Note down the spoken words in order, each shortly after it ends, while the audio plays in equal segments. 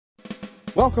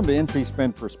Welcome to NC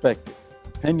Spin Perspective,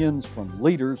 opinions from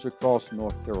leaders across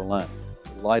North Carolina.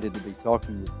 Delighted to be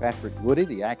talking with Patrick Woodie,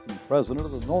 the acting president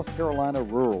of the North Carolina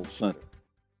Rural Center.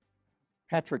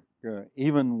 Patrick,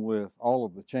 even with all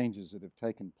of the changes that have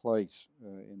taken place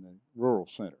in the Rural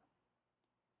Center,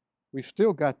 we've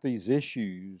still got these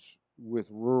issues with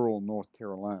rural North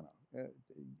Carolina.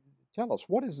 Tell us,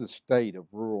 what is the state of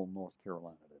rural North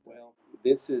Carolina today? Well,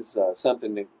 this is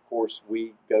something that, of course,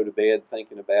 we go to bed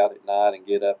thinking about at night and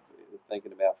get up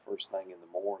thinking about first thing in the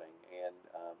morning. And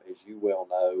as you well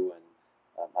know, and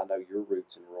I know your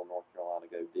roots in rural North Carolina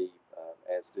go deep,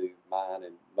 as do mine,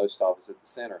 and most of us at the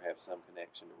center have some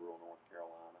connection to rural North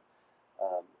Carolina.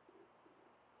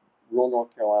 Rural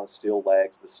North Carolina still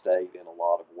lags the state in a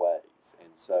lot of ways,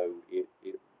 and so it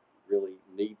really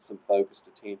needs some focused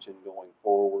attention going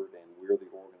forward, and we're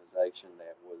the organization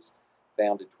that was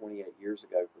founded 28 years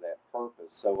ago for that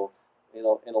purpose. So in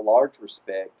a large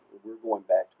respect, we're going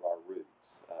back to our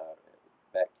roots,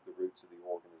 back to the roots of the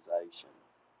organization,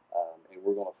 and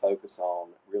we're going to focus on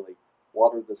really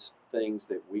what are the things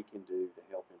that we can do to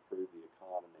help improve the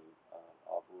economy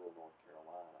of rural North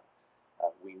Carolina.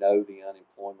 We know the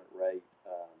unemployment rate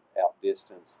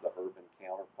outdistanced the urban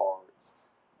counterparts.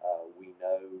 We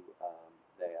know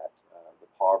that the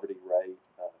poverty rate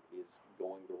is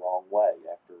going the wrong way.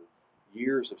 After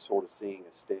years of sort of seeing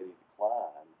a steady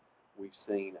decline, we've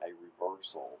seen a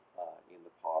reversal in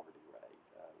the poverty rate.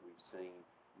 We've seen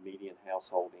median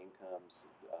household incomes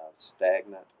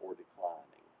stagnant or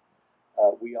declining.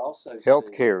 We also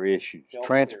healthcare issues,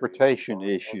 transportation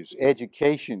issues,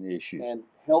 education issues. And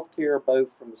healthcare,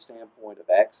 both from the standpoint of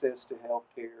access to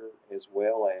healthcare as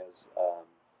well as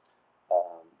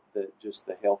just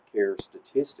the healthcare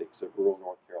statistics of rural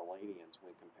North Carolinians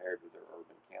when compared with their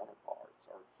urban counterparts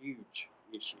are huge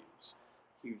issues,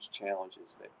 huge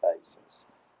challenges that face us.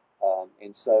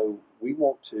 And so we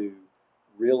want to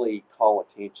really call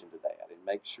attention to that and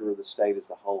make sure the state as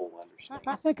a whole understands.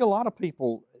 I think a lot of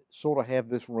people sort of have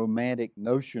this romantic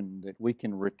notion that we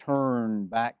can return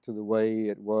back to the way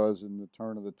it was in the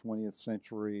turn of the 20th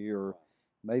century or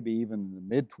maybe even the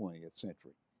mid-20th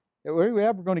century. Are we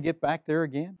ever going to get back there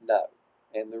again? No.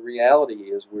 And the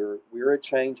reality is we're a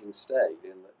changing state,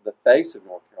 and the face of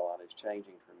North Carolina is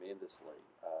changing tremendously,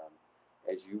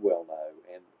 as you well know.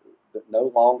 And no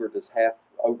longer does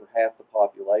over half the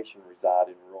population reside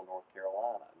in rural North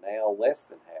Carolina. Now less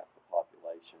than half the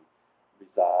population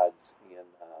resides in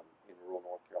rural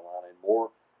North Carolina, and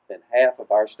more than half of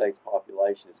our state's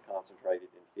population is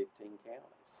concentrated in 15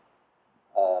 counties.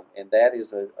 And that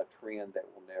is a trend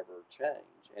that will never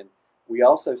change. And we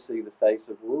also see the face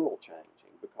of rural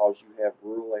changing because you have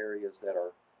rural areas that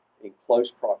are in close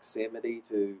proximity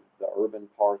to the urban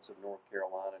parts of North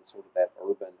Carolina and sort of that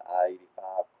urban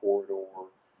I-85 corridor.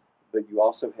 But you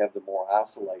also have the more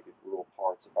isolated rural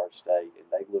parts of our state, and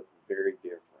they look very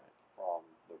different from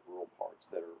the rural parts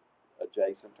that are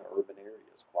adjacent to urban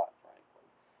areas, quite frankly.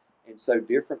 And so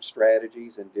different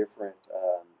strategies and different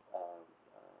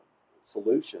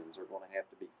solutions are going to have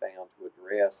to be found to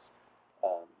address,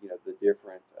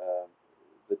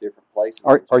 the different places.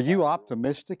 Are you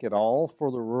optimistic at all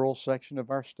for the rural section of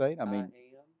our state? I mean,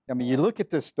 you look at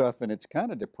this stuff and it's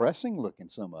kind of depressing looking,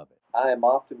 some of it. I am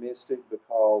optimistic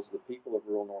because the people of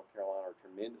rural North Carolina are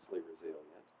tremendously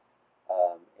resilient,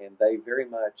 and they very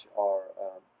much are.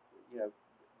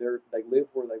 They live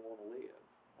where they want to live,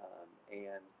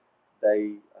 and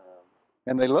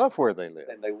they love where they live.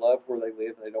 And they love where they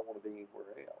live, and they don't want to be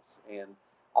anywhere else. And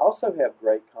I also have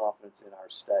great confidence in our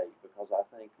state because I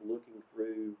think looking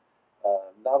through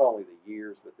not only the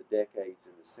years but the decades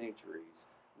and the centuries,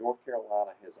 North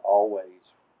Carolina has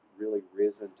always really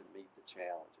risen to meet the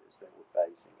challenges that we're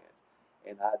facing it.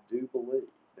 And I do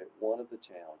believe that one of the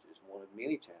challenges, one of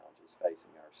many challenges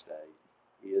facing our state,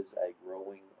 is a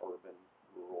growing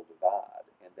urban-rural divide,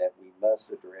 and that we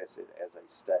must address it as a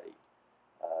state,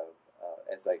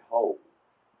 as a whole.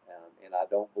 And I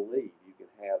don't believe you can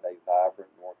have a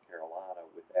vibrant North Carolina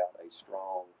without a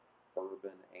strong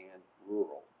urban and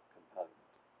rural component.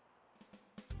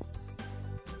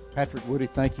 Patrick Woodie,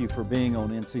 thank you for being on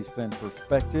NC Spin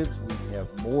Perspectives. We have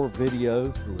more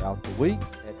video throughout the week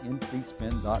at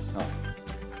ncspin.com.